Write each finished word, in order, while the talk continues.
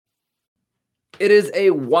It is a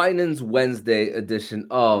Winans Wednesday edition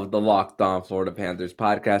of the Locked On Florida Panthers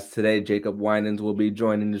podcast. Today, Jacob Winans will be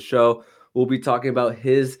joining the show. We'll be talking about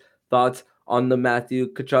his thoughts on the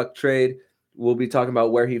Matthew Tkachuk trade. We'll be talking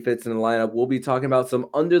about where he fits in the lineup. We'll be talking about some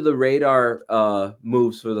under-the-radar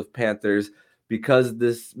moves for the Panthers because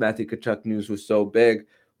this Matthew Tkachuk news was so big.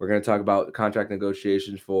 We're going to talk about contract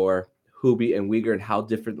negotiations for Hubie and Weegar and how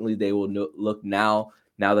differently they will look now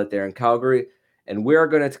that they're in Calgary. And we're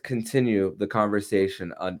going to continue the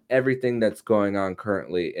conversation on everything that's going on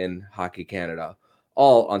currently in Hockey Canada,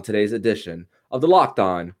 all on today's edition of the Locked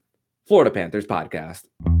On Florida Panthers podcast.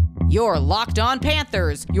 Your Locked On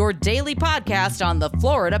Panthers, your daily podcast on the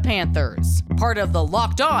Florida Panthers. Part of the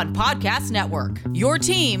Locked On Podcast Network, your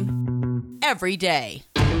team every day.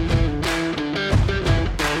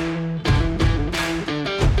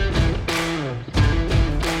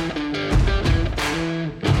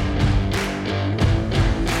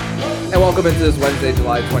 And welcome into this Wednesday,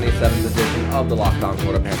 July 27th edition of the Locked On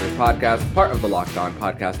Florida Panthers podcast, part of the Locked On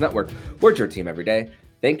Podcast Network. We're your team every day.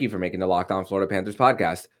 Thank you for making the Locked On Florida Panthers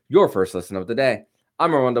podcast your first listen of the day.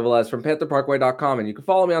 I'm Armando Velez from PantherParkway.com, and you can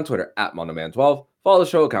follow me on Twitter at MondoMan12. Follow the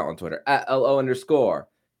show account on Twitter at LO_FLA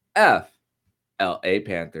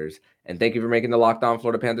Panthers. And thank you for making the Locked On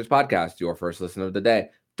Florida Panthers podcast your first listen of the day.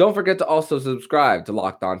 Don't forget to also subscribe to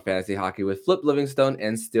Locked On Fantasy Hockey with Flip Livingstone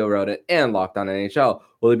and Steel Rodent and Locked On NHL.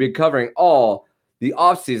 We'll be covering all the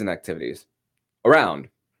off-season activities around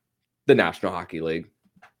the National Hockey League.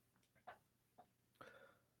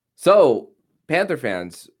 So, Panther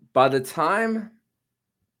fans, by the time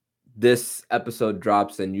this episode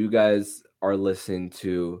drops and you guys are listening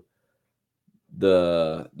to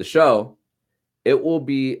the show, it will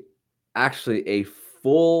be actually a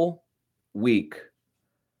full week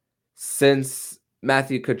since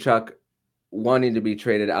Matthew Tkachuk wanting to be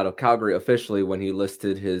traded out of Calgary officially when he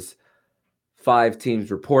listed his 5 teams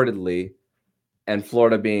reportedly, and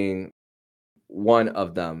Florida being one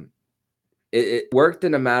of them. It worked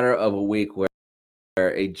in a matter of a week where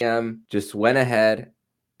a GM just went ahead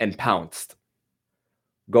and pounced,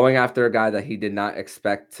 going after a guy that he did not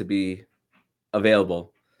expect to be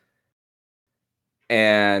available.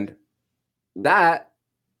 And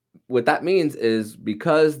what that means is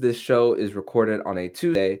because this show is recorded on a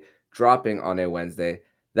Tuesday, dropping on a Wednesday,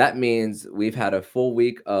 that means we've had a full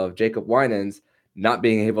week of Jacob Winans not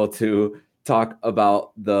being able to talk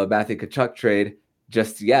about the Matthew Tkachuk trade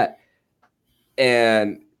just yet.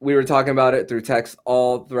 And we were talking about it through text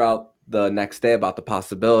all throughout the next day about the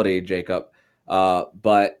possibility, Jacob.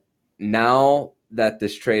 But now that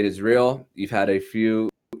this trade is real, you've had a few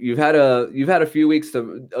days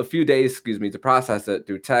to process it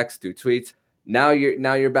through text, through tweets. Now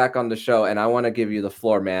you're back on the show, and I want to give you the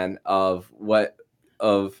floor, man, of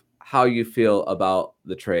how you feel about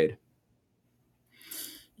the trade.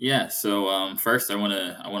 Yeah. So first, I want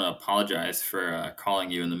to apologize for calling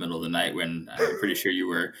you in the middle of the night when I'm pretty sure you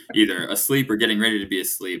were either asleep or getting ready to be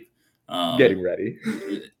asleep. Getting ready.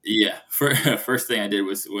 Yeah. First thing I did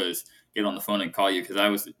was get on the phone and call you because I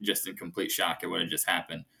was just in complete shock at what had just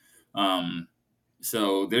happened.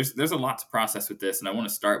 So there's a lot to process with this, and I want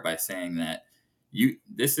to start by saying that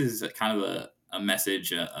this is kind of a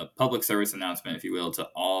message, a public service announcement, if you will, to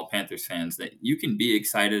all Panthers fans that you can be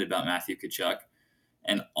excited about Matthew Tkachuk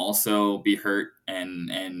and also be hurt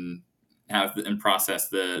and process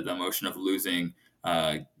the emotion of losing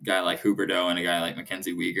a guy like Huberdeau and a guy like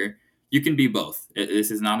Mackenzie Weegar. You can be both.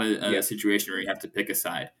 This is not a situation where you have to pick a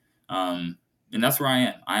side. And that's where I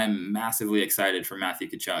am. I am massively excited for Matthew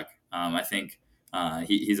Tkachuk. I think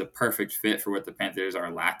he's a perfect fit for what the Panthers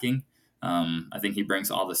are lacking. I think he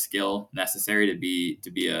brings all the skill necessary to be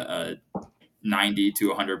a 90 to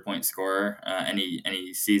 100 point scorer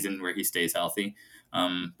any season where he stays healthy.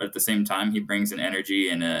 But at the same time, he brings an energy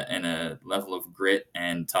and a level of grit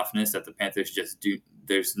and toughness that the Panthers just do.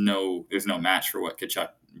 There's no match for what Tkachuk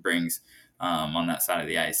brings on that side of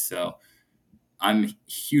the ice. So I'm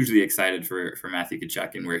hugely excited for Matthew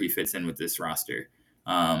Tkachuk and where he fits in with this roster.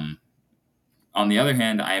 On the other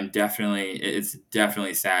hand, it's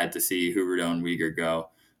definitely sad to see Huberdeau and Weegar go.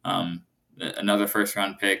 Another first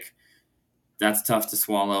round pick, that's tough to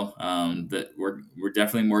swallow. That we're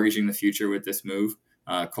definitely mortgaging the future with this move.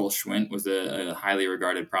 Cole Schwindt was a highly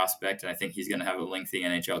regarded prospect, and I think he's going to have a lengthy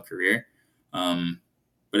NHL career.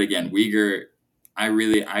 But again, Weegar, I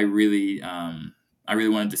really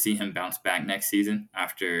wanted to see him bounce back next season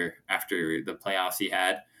after the playoffs he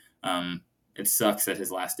had. It sucks that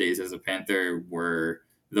his last days as a Panther were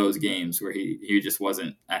those games where he just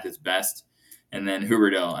wasn't at his best. And then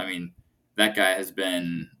Huberdeau, I mean, that guy has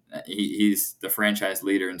been he's the franchise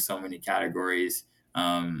leader in so many categories.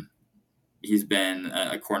 he's been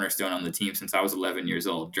a cornerstone on the team since I was 11 years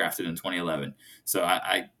old, drafted in 2011. So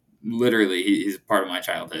I literally, he's part of my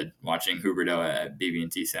childhood watching Huberdeau at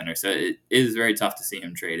BB&T Center. So it is very tough to see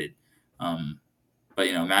him traded. But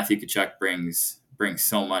Matthew Tkachuk brings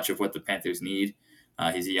so much of what the Panthers need.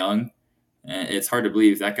 He's young, and it's hard to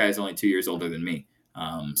believe that guy's only 2 years older than me.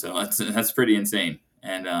 So that's pretty insane.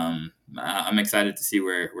 And I'm excited to see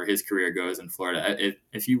where his career goes in Florida.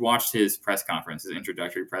 If you watched his press conference, his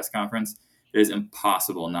introductory press conference, it is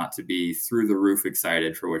impossible not to be through the roof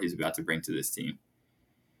excited for what he's about to bring to this team.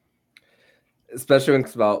 Especially when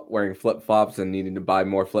it's about wearing flip-flops and needing to buy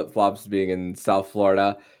more flip-flops, being in South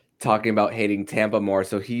Florida, talking about hating Tampa more.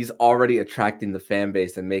 So he's already attracting the fan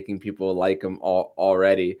base and making people like him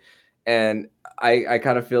already. And I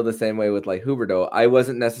kind of feel the same way with like Huberdeau. I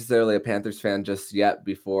wasn't necessarily a Panthers fan just yet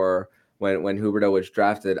before when Huberdeau was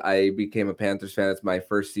drafted. I became a Panthers fan. It's my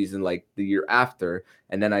first season, like the year after,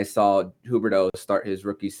 and then I saw Huberdeau start his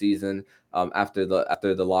rookie season after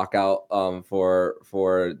the lockout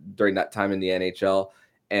for during that time in the NHL,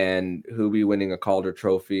 and Hubie winning a Calder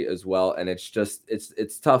Trophy as well. And it's just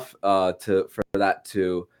it's tough for that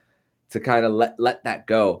to kind of let that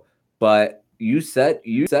go. But you said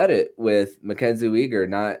it with Mackenzie Weegar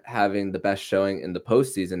not having the best showing in the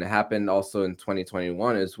postseason. It happened also in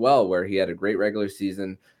 2021 as well, where he had a great regular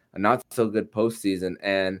season, a not so good postseason.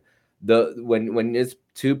 And when it's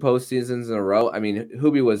 2 postseasons in a row, I mean,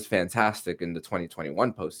 Hubie was fantastic in the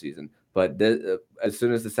 2021 postseason, but as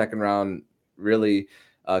soon as the second round really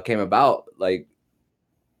came about, like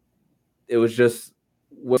it was just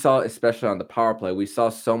we saw, especially on the power play, we saw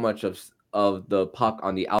so much of the puck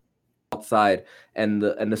on the outside and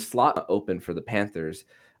the slot open for the Panthers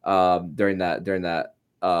during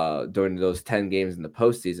those 10 games in the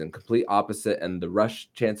postseason. Complete opposite, and the rush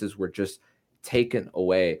chances were just taken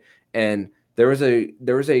away. And there was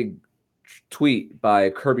a tweet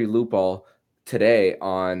by Kirby Lupul today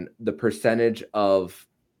on the percentage of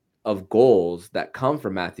goals that come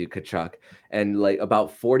from Matthew Tkachuk, and like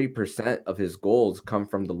about 40% of his goals come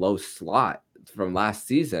from the low slot from last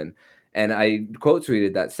season. And I quote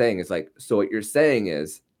tweeted that saying, is like, so what you're saying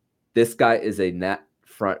is this guy is a net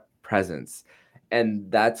front presence.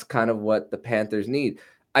 And that's kind of what the Panthers need.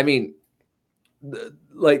 I mean,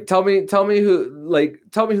 like, tell me who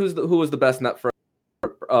was the best net front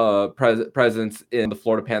presence in the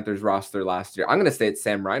Florida Panthers roster last year. I'm going to say it's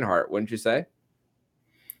Sam Reinhart. Wouldn't you say?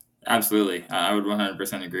 Absolutely. I would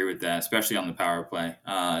 100% agree with that, especially on the power play.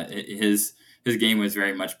 His game was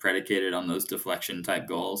very much predicated on those deflection type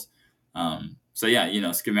goals. So yeah,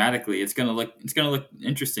 schematically, it's gonna look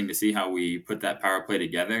interesting to see how we put that power play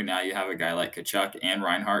together. Now you have a guy like Tkachuk and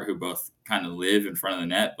Reinhart who both kind of live in front of the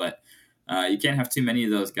net, but you can't have too many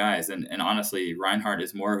of those guys. And honestly, Reinhart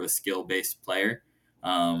is more of a skill based player.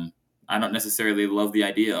 I don't necessarily love the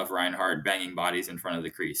idea of Reinhart banging bodies in front of the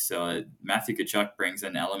crease. So Matthew Tkachuk brings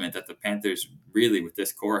an element that the Panthers really, with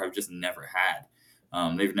this core, have just never had.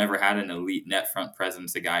 They've never had an elite net front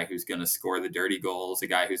presence, a guy who's going to score the dirty goals, a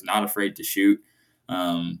guy who's not afraid to shoot.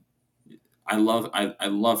 I love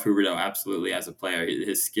Huberdeau absolutely as a player.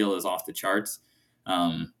 His skill is off the charts.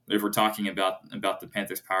 But if we're talking about the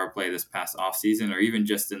Panthers power play this past offseason, or even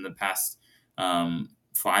just in the past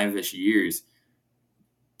 5-ish years,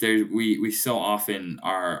 we so often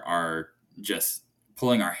are just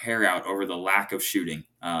pulling our hair out over the lack of shooting,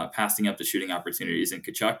 passing up the shooting opportunities, and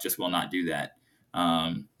Tkachuk just will not do that.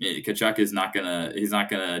 Tkachuk is not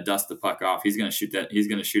gonna dust the puck off. He's gonna shoot that. He's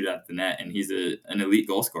gonna shoot at the net, and he's an elite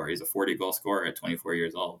goal scorer. He's a 40 goal scorer at 24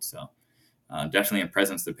 years old. So definitely a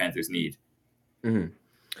presence the Panthers need. Mm-hmm.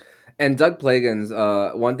 And Doug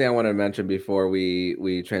Plagens, one thing I want to mention before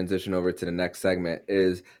we transition over to the next segment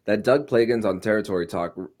is that Doug Plagens on Territory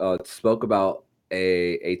Talk spoke about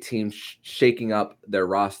a team shaking up their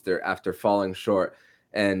roster after falling short.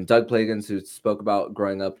 And Doug Plagens, who spoke about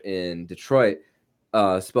growing up in Detroit,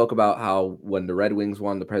 spoke about how when the Red Wings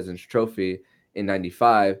won the President's Trophy in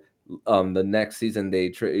 '95, the next season they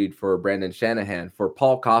traded for Brandon Shanahan for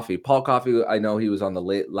Paul Coffey. Paul Coffey, I know he was on the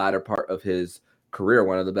latter part of his career,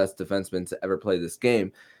 one of the best defensemen to ever play this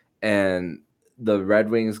game, and the Red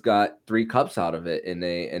Wings got 3 cups out of it in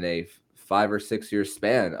a 5 or 6 year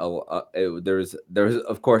span. There's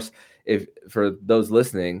of course, if for those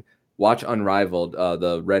listening, watch Unrivaled,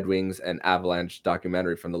 the Red Wings and Avalanche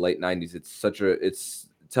documentary from the late '90s. It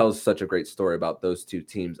tells such a great story about those 2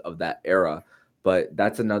 teams of that era. But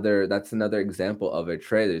that's another example of a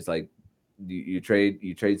trade. It's like you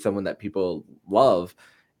trade someone that people love,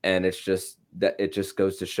 and it just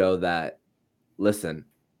goes to show that, listen,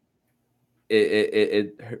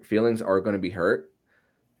 feelings are going to be hurt,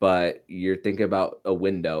 but you're thinking about a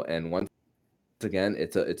window, and once again,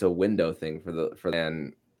 it's a window thing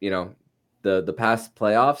and the past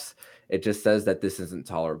playoffs, it just says that this isn't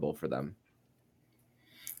tolerable for them.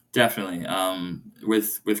 Definitely.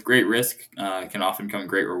 With great risk can often come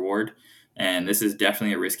great reward. And this is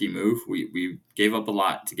definitely a risky move. We gave up a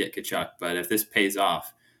lot to get Tkachuk, but if this pays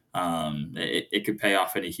off, it could pay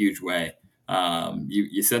off in a huge way.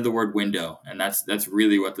 You said the word window, and that's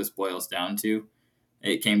really what this boils down to.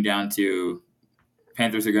 It came down to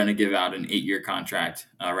Panthers are going to give out an 8-year contract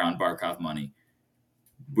around Barkov money.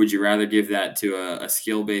 Would you rather give that to a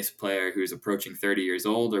skill-based player who's approaching 30 years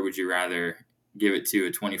old, or would you rather give it to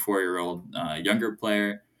a 24-year-old younger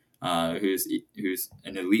player who's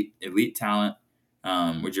an elite talent?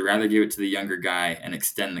 Would you rather give it to the younger guy and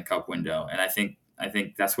extend the cup window? And I think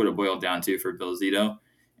that's what it boiled down to for Bill Zito.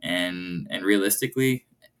 And realistically,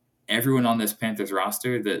 everyone on this Panthers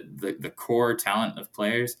roster, the core talent of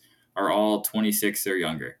players are all 26 or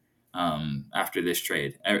younger. After this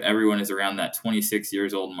trade, everyone is around that 26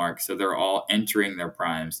 years old mark, so they're all entering their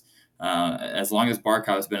primes. As long as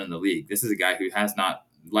Barkov has been in the league, this is a guy who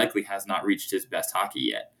likely has not reached his best hockey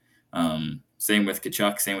yet. Same with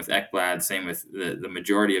Tkachuk, same with Ekblad, same with the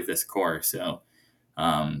majority of this core. So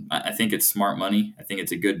I think it's smart money. I think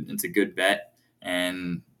it's a good bet.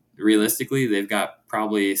 And realistically, they've got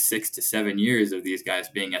probably 6 to 7 years of these guys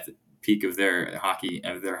being at the peak of their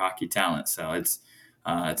hockey talent. So it's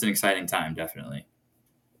an exciting time, definitely.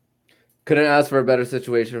 Couldn't ask for a better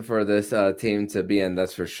situation for this team to be in,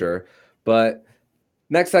 that's for sure. But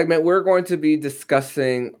next segment, we're going to be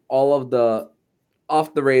discussing all of the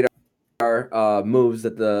off the radar moves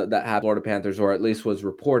that happened Florida Panthers, or at least was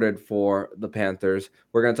reported for the Panthers.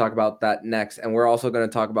 We're going to talk about that next, and we're also going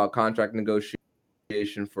to talk about contract negotiation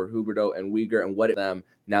for Huberdeau and Weegar and what it them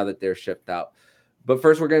now that they're shipped out. But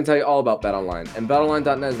first, we're going to tell you all about BetOnline. And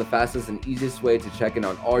BetOnline.net is the fastest and easiest way to check in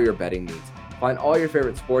on all your betting needs. Find all your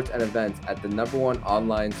favorite sports and events at the #1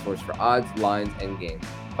 online source for odds, lines, and games.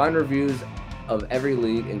 Find reviews of every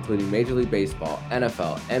league, including Major League Baseball,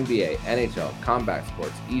 NFL, NBA, NHL, combat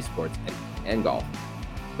sports, esports, and golf.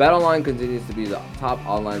 BetOnline continues to be the top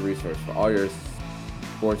online resource for all your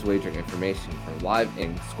sports wagering information from live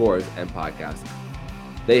scores and podcasts.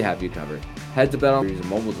 They have you covered. Head to BetOnline or use a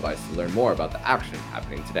mobile device to learn more about the action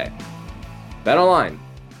happening today. BetOnline,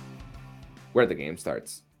 where the game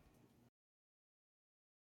starts.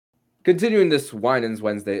 Continuing this Winans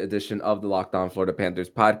Wednesday edition of the Locked On Florida Panthers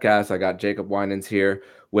podcast, I got Jacob Winans here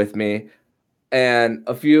with me, and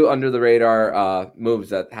a few under the radar moves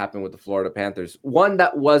that happened with the Florida Panthers. One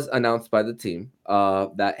that was announced by the team,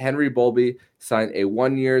 that Henry Bolby signed a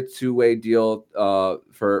 1-year, 2-way deal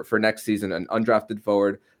for next season, an undrafted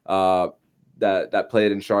forward that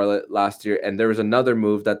played in Charlotte last year. And there was another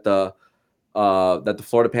move that the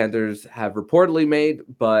Florida Panthers have reportedly made,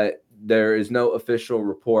 but there is no official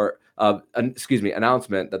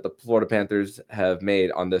announcement that the Florida Panthers have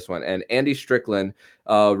made on this one. And Andy Strickland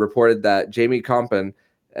reported that Jamie Compton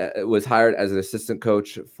was hired as an assistant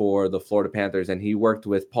coach for the Florida Panthers, and he worked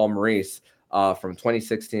with Paul Maurice from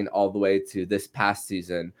 2016 all the way to this past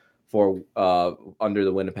season for under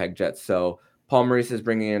the Winnipeg Jets. So Paul Maurice is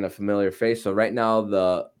bringing in a familiar face. So right now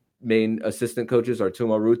the main assistant coaches are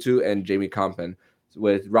Tumo Ruutu and Jamie Compton,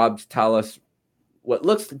 with Rob Tallis, what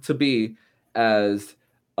looks to be as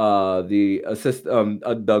the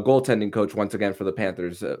goaltending coach once again for the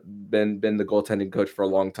Panthers. Been the goaltending coach for a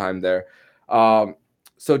long time there.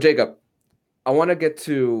 So Jacob, I want to get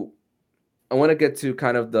to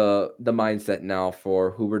kind of the mindset now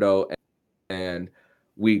for Huberdeau and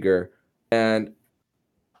Weegar. And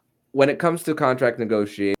when it comes to contract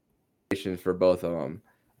negotiations for both of them,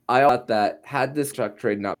 I thought that had this truck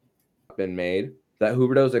trade not been made, that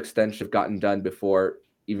Huberdeau's extension have gotten done before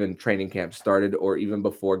even training camp started or even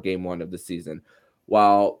before game 1 of the season,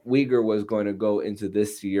 while Weegar was going to go into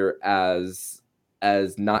this year as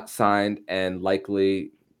not signed and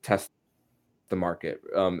likely test the market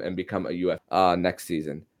and become a UF next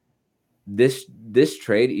season. This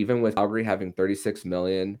trade, even with Calgary having $36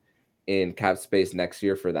 million in cap space next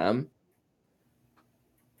year for them,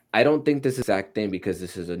 I don't think this is the exact thing, because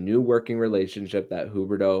this is a new working relationship that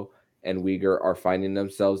Huberdeau and Weegar are finding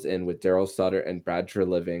themselves in with Daryl Sutter and Brad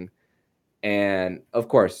Treliving. And of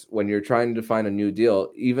course, when you're trying to find a new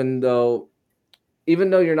deal, even though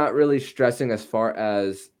you're not really stressing as far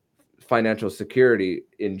as financial security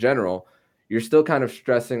in general, you're still kind of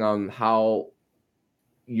stressing on how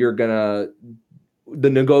you're the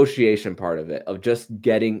negotiation part of it, of just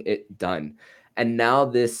getting it done. And now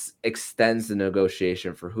this extends the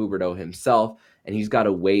negotiation for Huberdeau himself, and he's got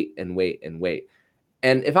to wait and wait and wait.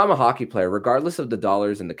 And if I'm a hockey player, regardless of the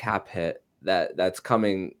dollars and the cap hit that's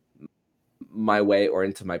coming my way or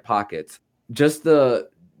into my pockets. Just the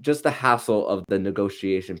hassle of the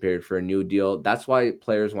negotiation period for a new deal. That's why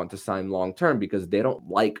players want to sign long term, because they don't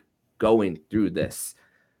like going through this.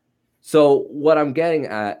 So what I'm getting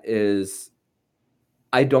at is,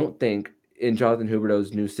 I don't think in Jonathan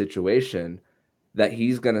Huberdeau's new situation that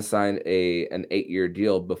he's going to sign an 8-year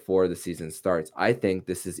deal before the season starts. I think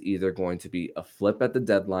this is either going to be a flip at the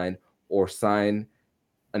deadline or sign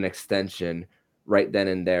an extension right then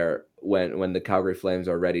and there when the Calgary Flames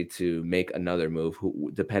are ready to make another move,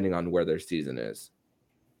 depending on where their season is.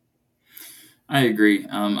 I agree.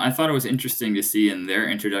 I thought it was interesting to see in their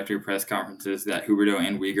introductory press conferences that Huberdeau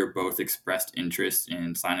and Weegar both expressed interest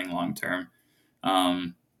in signing long term.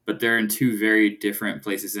 But they're in two very different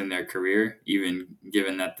places in their career, even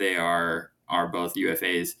given that they are both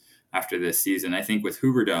UFAs after this season. I think with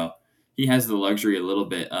Huberdeau, he has the luxury a little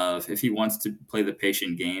bit of, if he wants to play the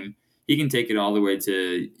patient game, he can take it all the way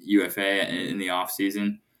to UFA in the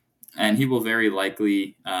offseason, and he will very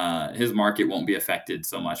likely, his market won't be affected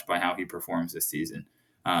so much by how he performs this season.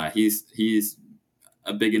 He's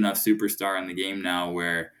a big enough superstar in the game now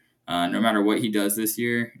where no matter what he does this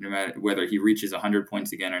year, no matter whether he reaches 100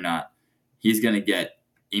 points again or not, he's going to get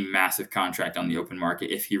a massive contract on the open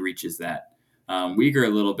market if he reaches that. Weegar, a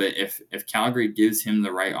little bit, if Calgary gives him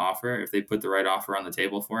the right offer, if they put the right offer on the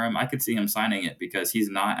table for him, I could see him signing it because he's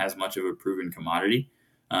not as much of a proven commodity.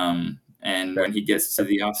 And when he gets to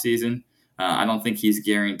the offseason, I don't think he's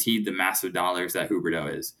guaranteed the massive dollars that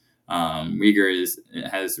Huberdeau is. Weegar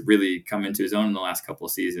has really come into his own in the last couple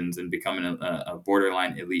of seasons and becoming a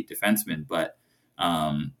borderline elite defenseman. But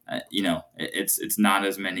it's not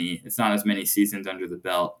as many seasons under the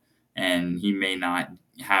belt, and he may not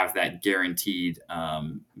have that guaranteed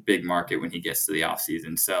big market when he gets to the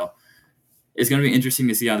offseason. So it's going to be interesting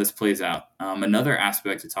to see how this plays out. Another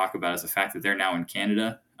aspect to talk about is the fact that they're now in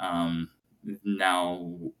Canada.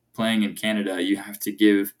 Now, playing in Canada, you have to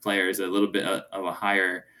give players a little bit of a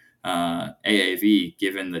higher AAV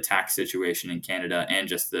given the tax situation in Canada and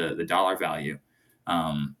just the dollar value.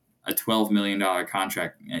 A $12 million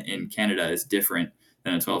contract in Canada is different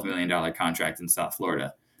than a $12 million contract in South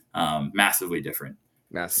Florida. Massively different.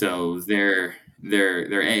 So their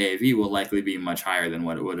AAV will likely be much higher than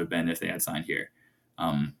what it would have been if they had signed here.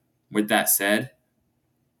 With that said,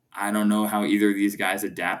 I don't know how either of these guys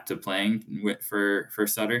adapt to playing for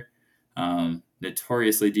Sutter.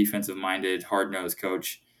 Notoriously defensive-minded, hard-nosed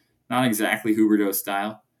coach. Not exactly Huberdeau's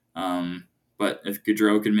style. But if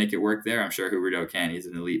Gaudreau can make it work there, I'm sure Huberdeau can. He's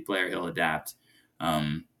an elite player. He'll adapt.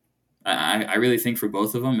 I really think for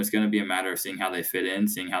both of them, it's going to be a matter of seeing how they fit in,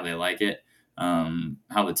 seeing how they like it,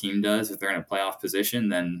 how the team does. If they're in a playoff position,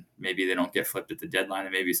 then maybe they don't get flipped at the deadline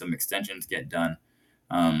and maybe some extensions get done.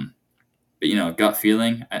 But, gut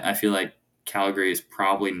feeling, I feel like Calgary is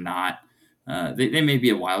probably not they may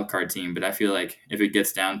be a wild card team, but I feel like if it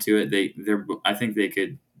gets down to it, I think they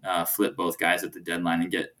could flip both guys at the deadline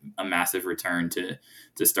and get a massive return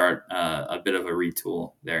to start a bit of a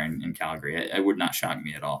retool there in Calgary. It would not shock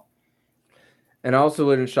me at all. And also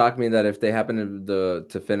wouldn't shock me that if they happen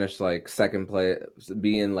to finish like second place,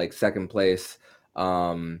 be in like second place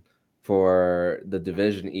for the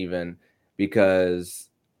division even, because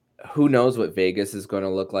who knows what Vegas is going to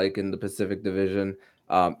look like in the Pacific Division.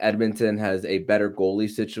 Edmonton has a better goalie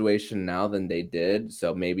situation now than they did.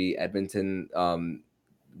 So maybe Edmonton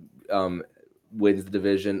wins the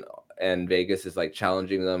division and Vegas is like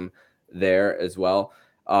challenging them there as well.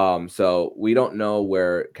 So we don't know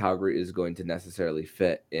where Calgary is going to necessarily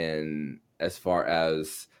fit in as far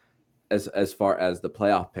as the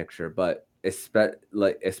playoff picture, but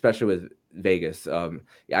especially with Vegas.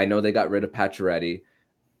 I know they got rid of Pacioretty,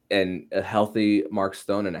 and a healthy Mark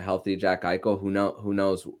Stone and a healthy Jack Eichel.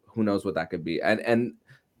 Who knows what that could be. And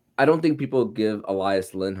I don't think people give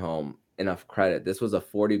Elias Lindholm enough credit. This was a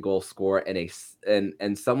 40-goal scorer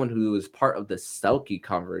and someone who was part of the Selke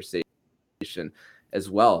conversation as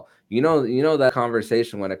well. You know that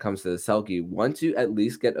conversation when it comes to the Selke. Once you at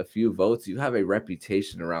least get a few votes, you have a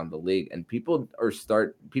reputation around the league, and people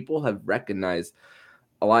have recognized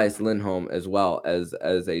Elias Lindholm as well as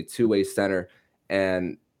a two-way center.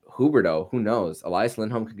 And Huberdeau, who knows? Elias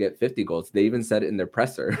Lindholm could get 50 goals. They even said it in their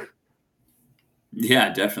presser.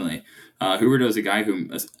 Yeah, definitely. Huberdeau is a guy who,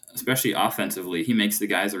 especially offensively, he makes the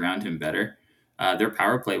guys around him better. Their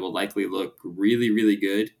power play will likely look really, really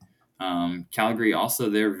good. Calgary also,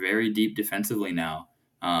 they're very deep defensively now,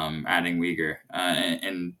 adding Weegar.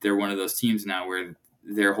 And they're one of those teams now where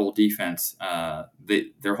their whole defense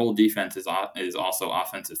is also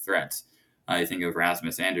offensive threats. I think of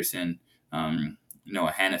Rasmus Anderson,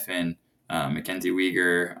 Noah Hannafin, Mackenzie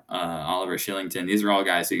Weegar, Oliver Shillington. These are all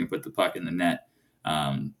guys who can put the puck in the net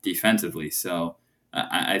defensively. So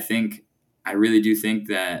I really do think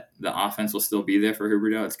that the offense will still be there for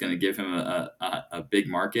Huberdeau. It's going to give him a big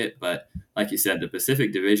market. But like you said, the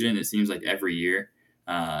Pacific Division, it seems like every year,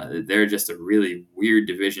 they're just a really weird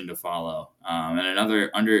division to follow. And another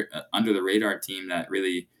under the radar team that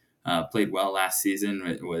really played well last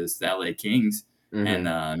season was the LA Kings. Mm-hmm.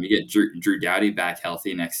 And you get Drew Doughty back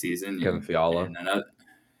healthy next season. Kevin Fiala. And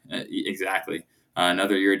exactly.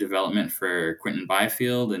 Another year of development for Quentin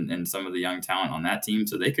Byfield and some of the young talent on that team.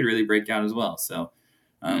 So they could really break out as well. So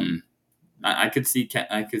I could see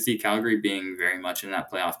Calgary being very much in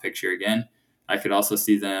that playoff picture again. I could also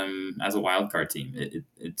see them as a wild card team.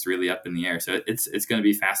 It's really up in the air. So it's going to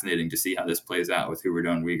be fascinating to see how this plays out with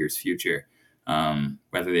Huberdeau and Weegar's future,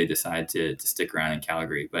 whether they decide to stick around in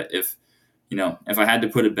Calgary. But if I had to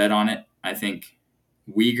put a bet on it, I think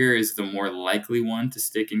Weegar is the more likely one to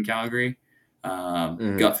stick in Calgary.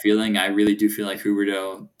 Gut feeling, I really do feel like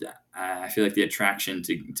Huberdeau. I feel like the attraction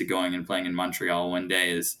to going and playing in Montreal one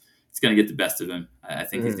day it's going to get the best of him. I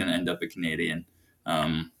think he's going to end up a Canadian.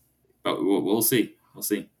 But we'll see. We'll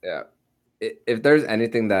see. Yeah. If there's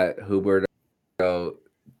anything that Huberdeau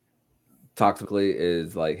toxically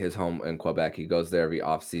is like his home in Quebec. He goes there every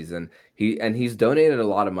off season. He's donated a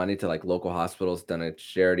lot of money to like local hospitals, done a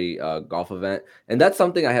charity golf event. And that's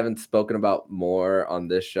something I haven't spoken about more on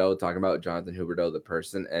this show, talking about Jonathan Huberdeau, the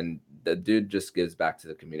person, and the dude just gives back to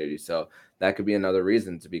the community. So that could be another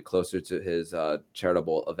reason to be closer to his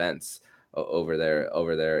charitable events over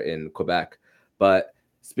there in Quebec. But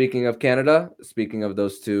speaking of Canada, speaking of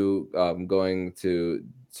those two going to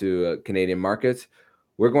Canadian markets,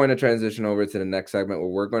 we're going to transition over to the next segment where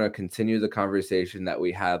we're going to continue the conversation that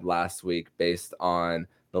we had last week based on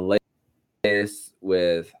the latest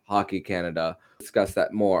with Hockey Canada. Discuss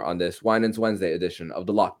that more on this Winans Wednesday edition of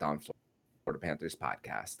the Locked On Florida Panthers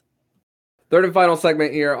podcast. Third and final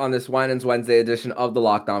segment here on this Winans Wednesday edition of the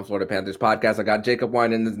Locked On Florida Panthers podcast. I got Jacob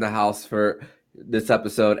Winans in the house for this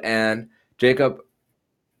episode. And Jacob,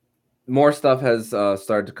 more stuff has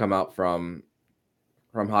started to come out from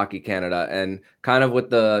Hockey Canada, and kind of with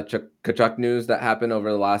the Tkachuk news that happened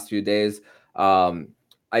over the last few days,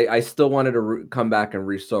 I still wanted to come back and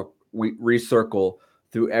recircle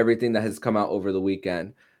through everything that has come out over the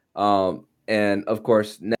weekend. And of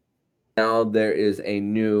course, now there is a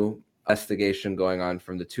new investigation going on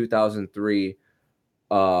from the 2003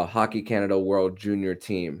 Hockey Canada World Junior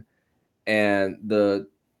team and the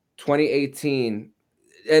 2018,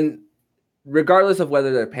 and regardless of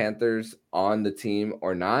whether they're Panthers on the team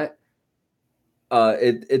or not,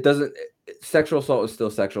 it doesn't. Sexual assault is still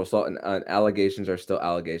sexual assault, and allegations are still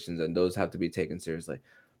allegations, and those have to be taken seriously.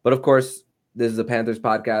 But of course, this is a Panthers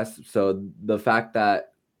podcast, so the fact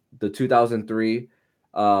that the 2003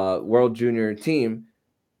 World Junior team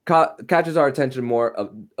catches our attention more,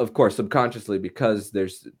 of course, subconsciously, because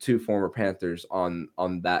there's two former Panthers on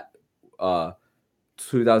that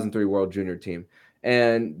 2003 World Junior team.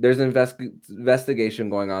 And there's an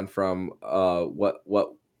investigation going on from what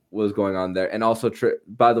was going on there. And also,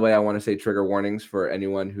 by the way, I want to say trigger warnings for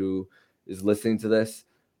anyone who is listening to this.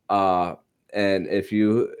 And if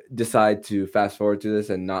you decide to fast forward to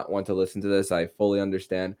this and not want to listen to this, I fully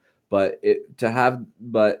understand. But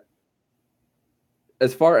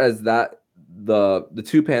as far as that, the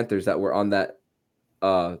two Panthers that were on that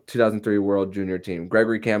 2003 World Junior team,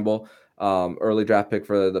 Gregory Campbell, early draft pick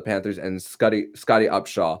for the Panthers, and Scotty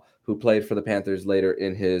Upshaw, who played for the Panthers later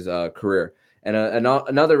in his career. And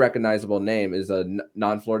another recognizable name is a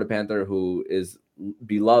non-Florida Panther who is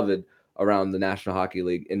beloved around the National Hockey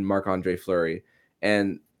League in Marc-Andre Fleury.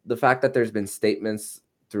 And the fact that there's been statements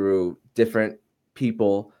through different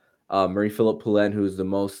people, Marie-Philip Poulin, who's the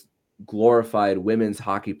most glorified women's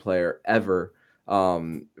hockey player ever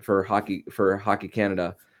for Hockey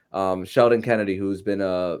Canada, Sheldon Kennedy, who's been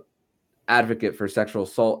a advocate for sexual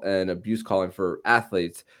assault and abuse calling for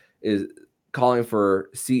athletes, is calling for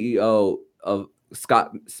CEO of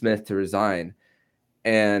Scott Smith to resign.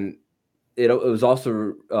 And it was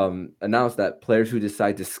also announced that players who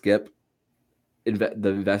decide to skip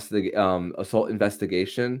the assault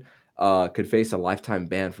investigation could face a lifetime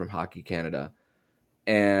ban from Hockey Canada.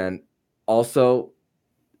 And also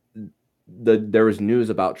there was news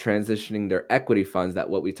about transitioning their equity funds, that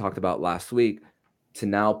what we talked about last week, to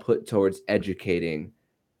now put towards educating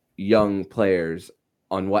young players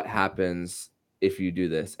on what happens if you do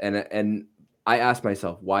this. And I asked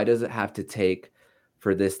myself, why does it have to take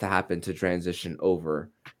for this to happen to transition over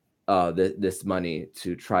this money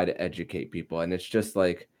to try to educate people? And it's just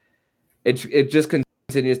like, it just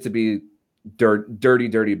continues to be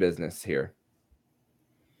dirty business here.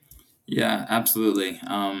 Yeah, absolutely.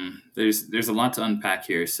 There's a lot to unpack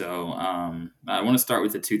here. So I want to start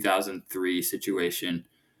with the 2003 situation.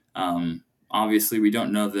 Obviously, we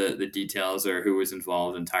don't know the details or who was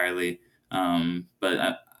involved entirely,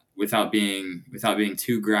 but without being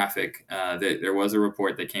too graphic, there was a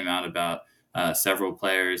report that came out about several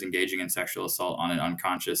players engaging in sexual assault on an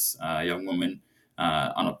unconscious young woman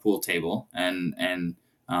on a pool table, and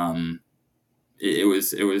it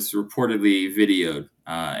was reportedly videoed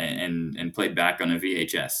and played back on a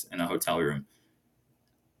VHS in a hotel room.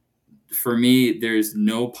 For me, there's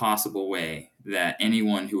no possible way that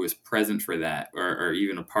anyone who was present for that or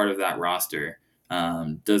even a part of that roster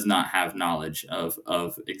does not have knowledge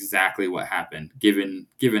of exactly what happened, given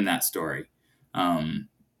that story.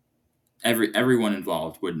 Everyone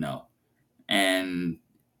involved would know, and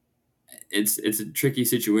it's a tricky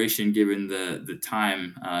situation given the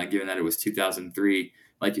time, given that it was 2003.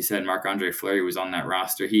 Like you said, Marc-Andre Fleury was on that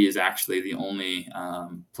roster. He is actually the only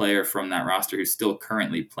player from that roster who's still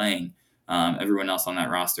currently playing. Everyone else on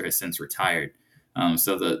that roster has since retired.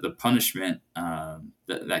 So the punishment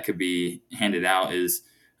that could be handed out is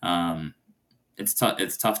it's tough.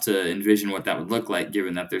 It's tough to envision what that would look like,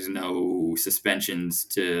 given that there's no suspensions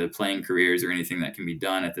to playing careers or anything that can be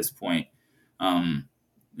done at this point.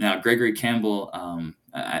 Now, Gregory Campbell,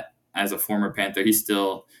 as a former Panther, he's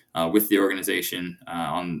still with the organization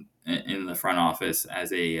in the front office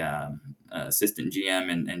as a assistant GM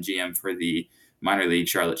and GM for the minor league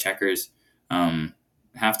Charlotte Checkers.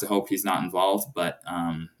 Have to hope he's not involved, but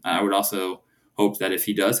I would also hope that if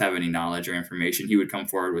he does have any knowledge or information, he would come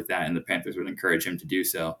forward with that, and the Panthers would encourage him to do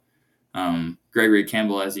so. Gregory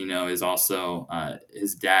Campbell, as you know, is also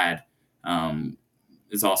his dad.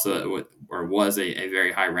 Is also or was a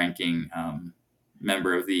very high-ranking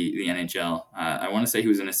member of the NHL. I want to say he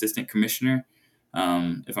was an assistant commissioner,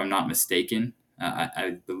 if I'm not mistaken.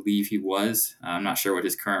 I believe he was. I'm not sure what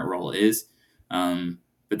his current role is,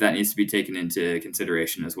 but that needs to be taken into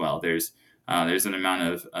consideration as well. There's an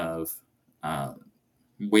amount of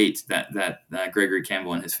weight that Gregory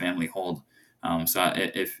Campbell and his family hold. So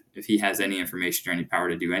if he has any information or any power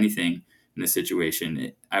to do anything in this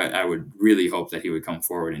situation, I would really hope that he would come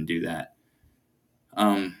forward and do that.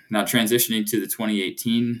 Now, transitioning to the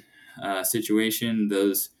 2018 situation,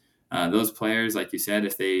 those players, like you said,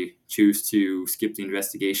 if they choose to skip the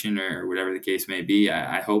investigation or whatever the case may be,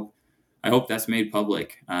 I hope that's made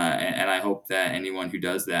public, and I hope that anyone who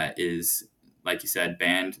does that is, like you said,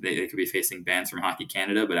 banned. They could be facing bans from Hockey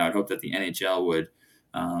Canada, but I would hope that the NHL would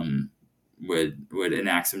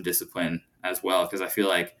enact some discipline as well, because I feel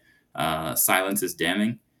like silence is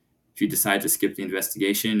damning. If you decide to skip the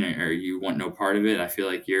investigation or you want no part of it, I feel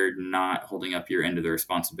like you're not holding up your end of the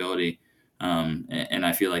responsibility. And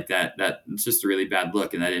I feel like that's just a really bad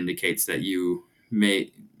look. And that indicates that you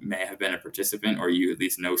may have been a participant, or you at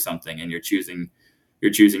least know something, and you're choosing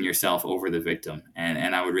yourself over the victim.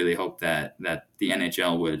 And I would really hope that the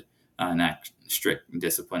NHL would enact strict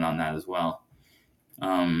discipline on that as well.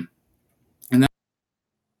 And then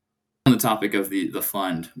on the topic of the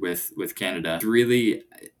fund with Canada,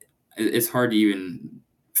 it's hard to even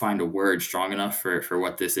find a word strong enough for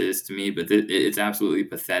what this is to me, but it's absolutely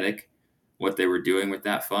pathetic what they were doing with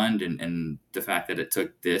that fund, and the fact that it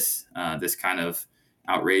took this kind of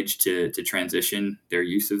outrage to transition their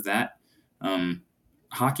use of that.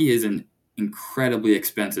 Hockey is an incredibly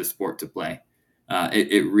expensive sport to play.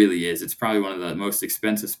 It really is. It's probably one of the most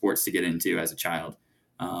expensive sports to get into as a child.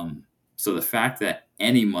 So the fact that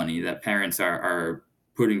any money that parents are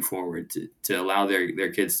putting forward to allow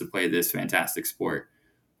their kids to play this fantastic sport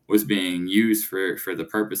was being used for the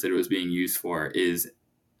purpose that it was being used for is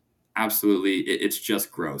absolutely, it's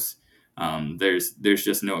just gross. There's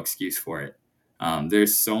just no excuse for it.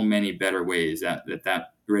 There's so many better ways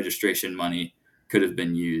that registration money could have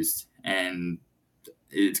been used, and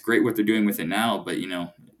it's great what they're doing with it now, but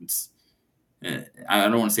it's I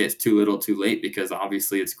don't want to say it's too little too late, because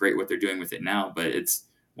obviously it's great what they're doing with it now, but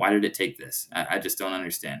why did it take this? I just don't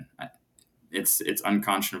understand. It's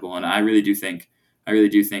unconscionable, and I really do think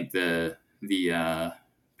the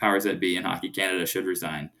powers that be in Hockey Canada should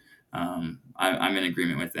resign. I'm in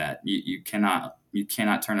agreement with that. You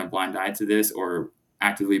cannot turn a blind eye to this or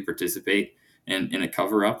actively participate in a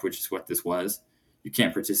cover up, which is what this was. You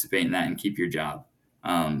can't participate in that and keep your job.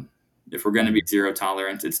 If we're going to be zero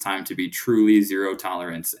tolerance, it's time to be truly zero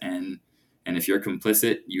tolerance. And if you're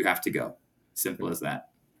complicit, you have to go. Simple as that.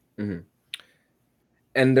 Mm-hmm.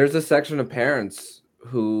 And there's a section of parents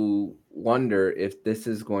who wonder if this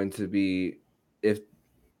is going to be, if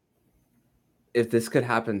if this could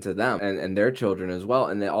happen to them and their children as well.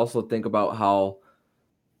 And they also think about how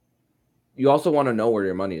you also want to know where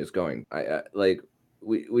your money is going. Like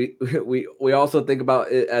we also think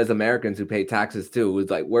about it as Americans who pay taxes too. It's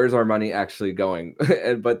like, where's our money actually going?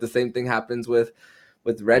 But the same thing happens with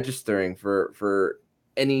registering for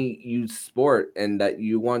any youth sport, and that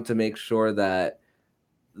you want to make sure that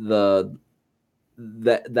the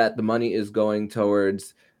that the money is going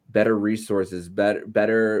towards better resources,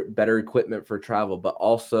 better equipment for travel, but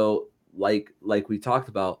also like we talked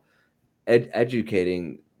about,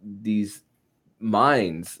 educating these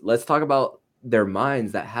minds. Let's talk about their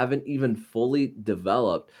minds that haven't even fully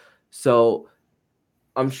developed. So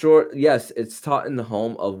I'm sure, yes, it's taught in the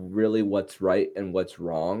home of really what's right and what's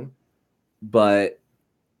wrong, but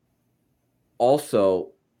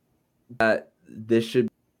also that this should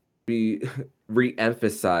be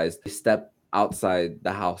re-emphasized. Step outside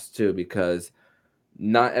the house too, because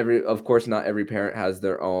not every parent has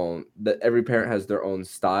their own, that every parent has their own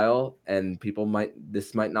style, and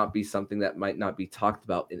this might not be something that might not be talked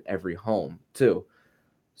about in every home too.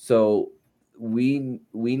 So we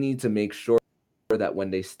need to make sure that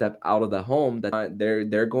when they step out of the home, that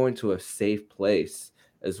they're going to a safe place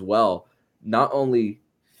as well, not only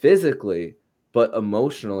physically but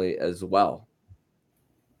emotionally as well.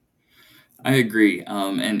 I agree.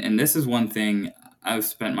 And this is one thing I've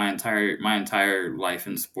spent my entire life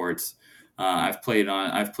in sports. I've played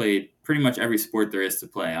pretty much every sport there is to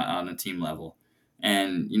play on the team level,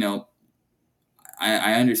 and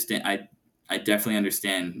I understand. I definitely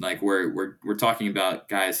understand. Like we're talking about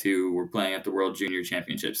guys who were playing at the World Junior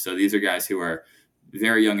Championships. So these are guys who are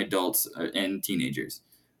very young adults and teenagers.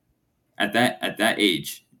 At that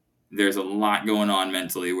age, there's a lot going on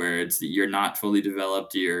mentally where you're not fully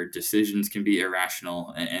developed. Your decisions can be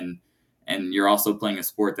irrational, and you're also playing a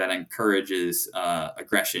sport that encourages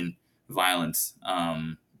aggression, violence,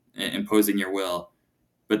 imposing your will.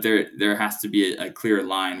 But there has to be a clear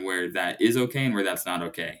line where that is okay and where that's not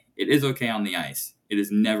okay. It is okay on the ice. It is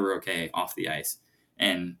never okay off the ice.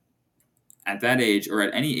 And at that age, or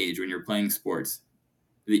at any age when you're playing sports,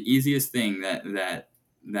 the easiest thing that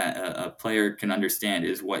a player can understand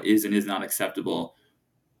is what is and is not acceptable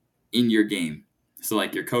in your game. So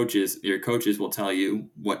like your coaches will tell you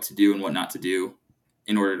what to do and what not to do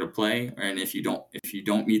in order to play. And if you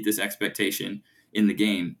don't meet this expectation in the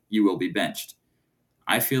game, you will be benched.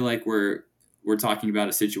 I feel like we're talking about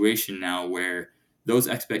a situation now where those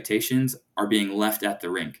expectations are being left at the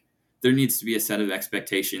rink. There needs to be a set of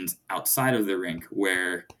expectations outside of the rink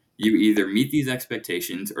where you either meet these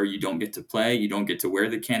expectations or you don't get to play, you don't get to wear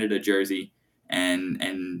the Canada jersey,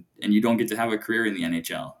 and you don't get to have a career in the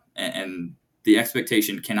NHL. And the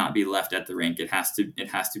expectation cannot be left at the rink. It has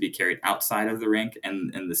to be carried outside of the rink,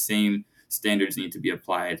 and the same standards need to be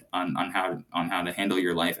applied on how to handle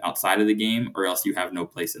your life outside of the game, or else you have no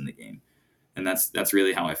place in the game. And that's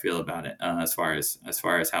really how I feel about it, as far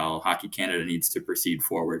as how Hockey Canada needs to proceed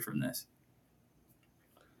forward from this.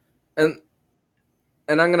 And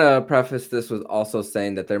and I'm gonna preface this with also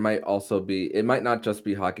saying that there might also be, it might not just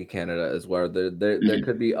be Hockey Canada as well. There Mhm.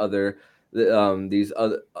 could be other these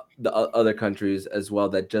other countries as well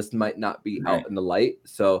that just might not be out Right. in the light.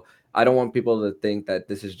 So I don't want people to think that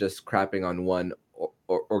this is just crapping on one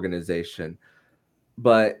organization.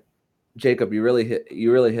 But Jacob, you really hit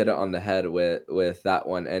it on the head with that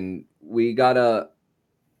one, and we gotta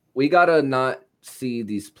not see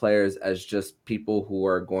these players as just people who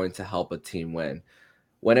are going to help a team win.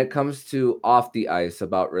 When it comes to off the ice,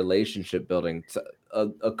 about relationship building,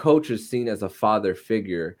 a coach is seen as a father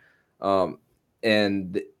figure, um,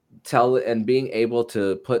 and being able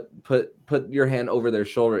to put your hand over their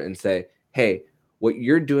shoulder and say, "Hey, what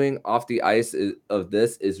you're doing off the ice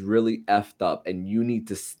is really effed up, and you need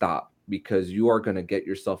to stop because you are going to get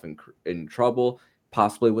yourself in trouble,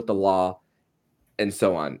 possibly with the law, and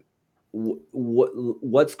so on."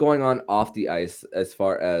 What's going on off the ice, as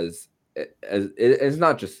far as it's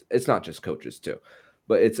not just coaches too,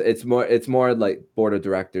 but it's more like board of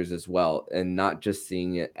directors as well, and not just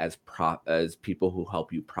seeing it as as people who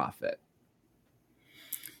help you profit.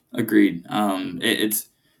 Agreed.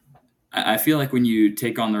 I feel like when you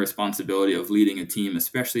take on the responsibility of leading a team,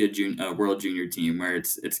 especially a world junior team, where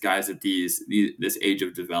it's guys at this age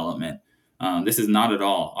of development, this is not at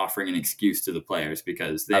all offering an excuse to the players,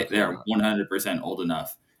 because they Absolutely are not. 100% old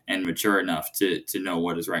enough and mature enough to know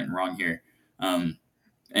what is right and wrong here. Um,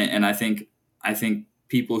 and I think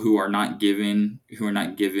people who are not given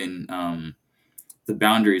the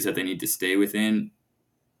boundaries that they need to stay within,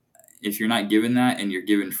 if you're not given that and you're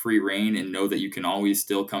given free reign and know that you can always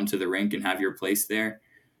still come to the rink and have your place there,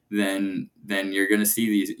 then you're going to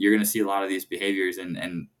see a lot of these behaviors.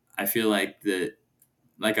 And I feel like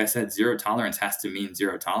like I said, zero tolerance has to mean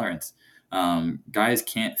zero tolerance. Guys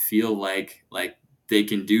can't feel like they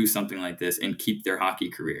can do something like this and keep their hockey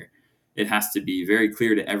career. It has to be very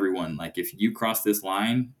clear to everyone. Like, if you cross this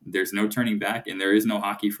line, there's no turning back, and there is no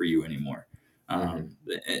hockey for you anymore.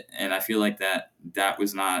 And I feel like that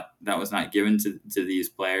was not given to these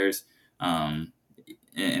players. And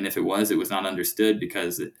if it was not understood,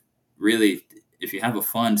 because really, if you have a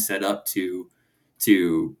fund set up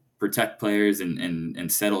to protect players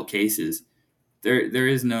and settle cases, there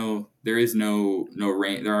are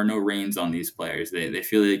no reins on these players. They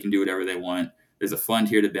feel they can do whatever they want. There's a fund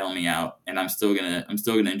here to bail me out, and I'm still gonna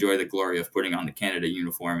enjoy the glory of putting on the Canada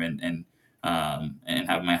uniform and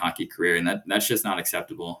have my hockey career. And that's just not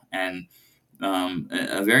acceptable. And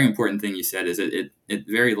a very important thing you said is it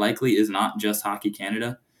very likely is not just Hockey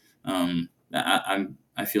Canada.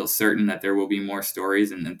 I feel certain that there will be more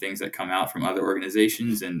stories and things that come out from other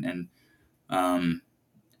organizations, and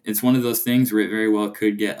it's one of those things where it very well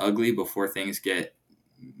could get ugly before things get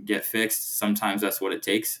fixed. Sometimes that's what it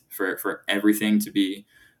takes for everything to be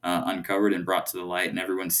uncovered and brought to the light, and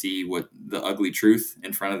everyone see what the ugly truth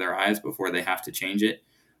in front of their eyes before they have to change it.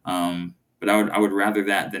 But I would rather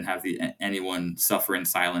that than have anyone suffer in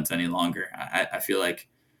silence any longer. I feel like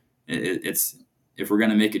it's if we're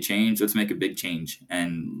going to make a change, let's make a big change,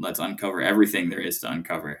 and let's uncover everything there is to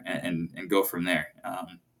uncover and go from there.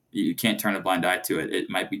 You can't turn a blind eye to it. It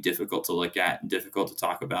might be difficult to look at, difficult to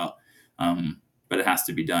talk about, but it has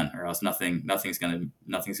to be done, or else nothing's going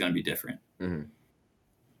to be different. Mm-hmm.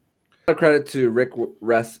 Credit to Rick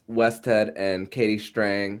Westhead and Katie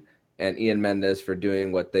Strang and Ian Mendes for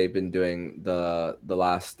doing what they've been doing the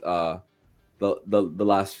last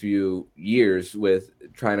few years with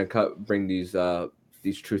trying to bring these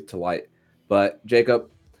truths to light. But Jacob,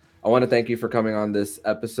 I want to thank you for coming on this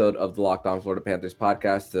episode of the Locked On Florida Panthers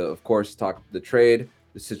podcast to, of course, talk the trade,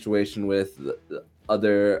 the situation with the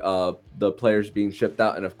other the players being shipped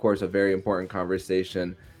out, and of course a very important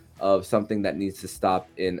conversation of something that needs to stop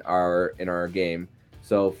in our game.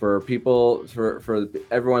 So for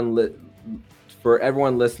everyone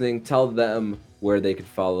listening, tell them where they could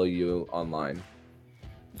follow you online.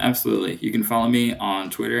 Absolutely. You can follow me on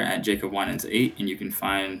Twitter at JacobWinans8, and you can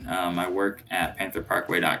find my work at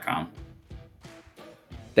PantherParkway.com.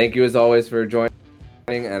 Thank you as always for joining,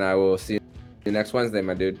 and I will see you next Wednesday,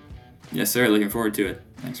 my dude. Yes, sir. Looking forward to it.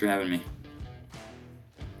 Thanks for having me.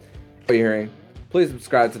 What are you hearing? Please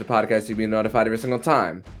subscribe to the podcast so you'll be notified every single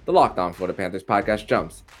time the Locked On Florida Panthers podcast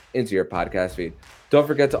jumps into your podcast feed. Don't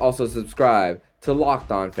forget to also subscribe to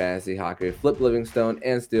Locked On Fantasy Hockey. Flip Livingstone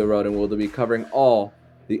and Steel Road, and we'll be covering all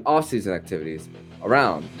the off-season activities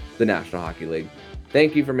around the National Hockey League.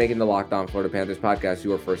 Thank you for making the Locked On Florida Panthers podcast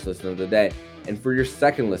your first listen of the day. And for your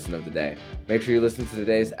second listen of the day, make sure you listen to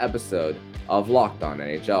today's episode of Locked On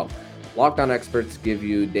NHL. Locked On experts give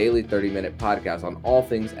you daily 30-minute podcasts on all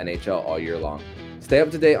things NHL all year long. Stay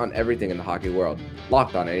up to date on everything in the hockey world.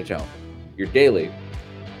 Locked On NHL, your daily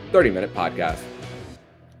 30-minute podcast.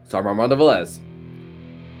 So I'm Armando Velez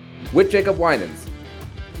with Jacob Winans,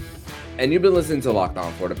 and you've been listening to the Locked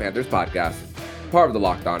On Florida Panthers podcast, part of the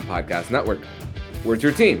Locked On Podcast Network. We're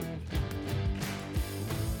your team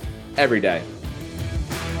every day.